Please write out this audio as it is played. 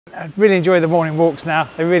I really enjoy the morning walks now.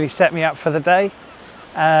 They really set me up for the day.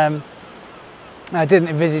 I didn't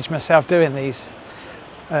envisage myself doing these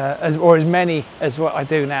as many as what I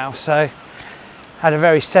do now. So had a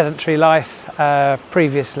very sedentary life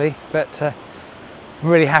previously, but I'm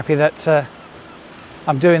really happy that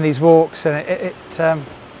I'm doing these walks, and it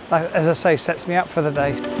as I say, sets me up for the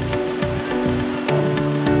day.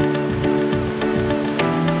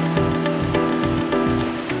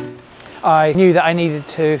 I knew that I needed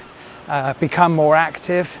to become more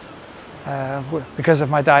active because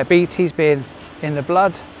of my diabetes being in the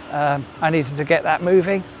blood. I needed to get that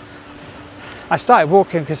moving. I started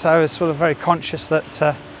walking because I was sort of very conscious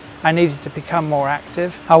that I needed to become more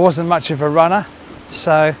active. I wasn't much of a runner,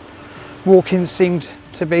 so walking seemed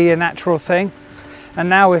to be a natural thing. And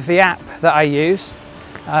now with the app that I use,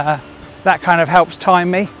 that kind of helps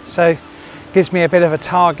time me, so gives me a bit of a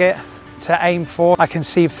target to aim for. I can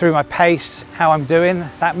see through my pace how I'm doing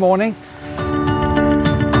that morning.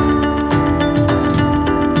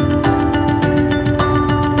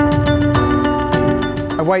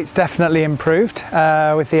 My weight's definitely improved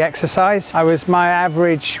with the exercise. My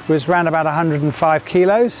average was around about 105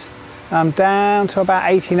 kilos. I'm down to about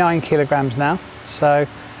 89 kilograms now, so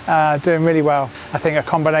doing really well. I think a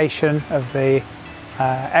combination of the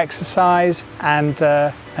exercise and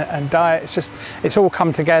diet, it's all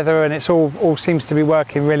come together, and it all seems to be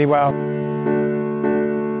working really well.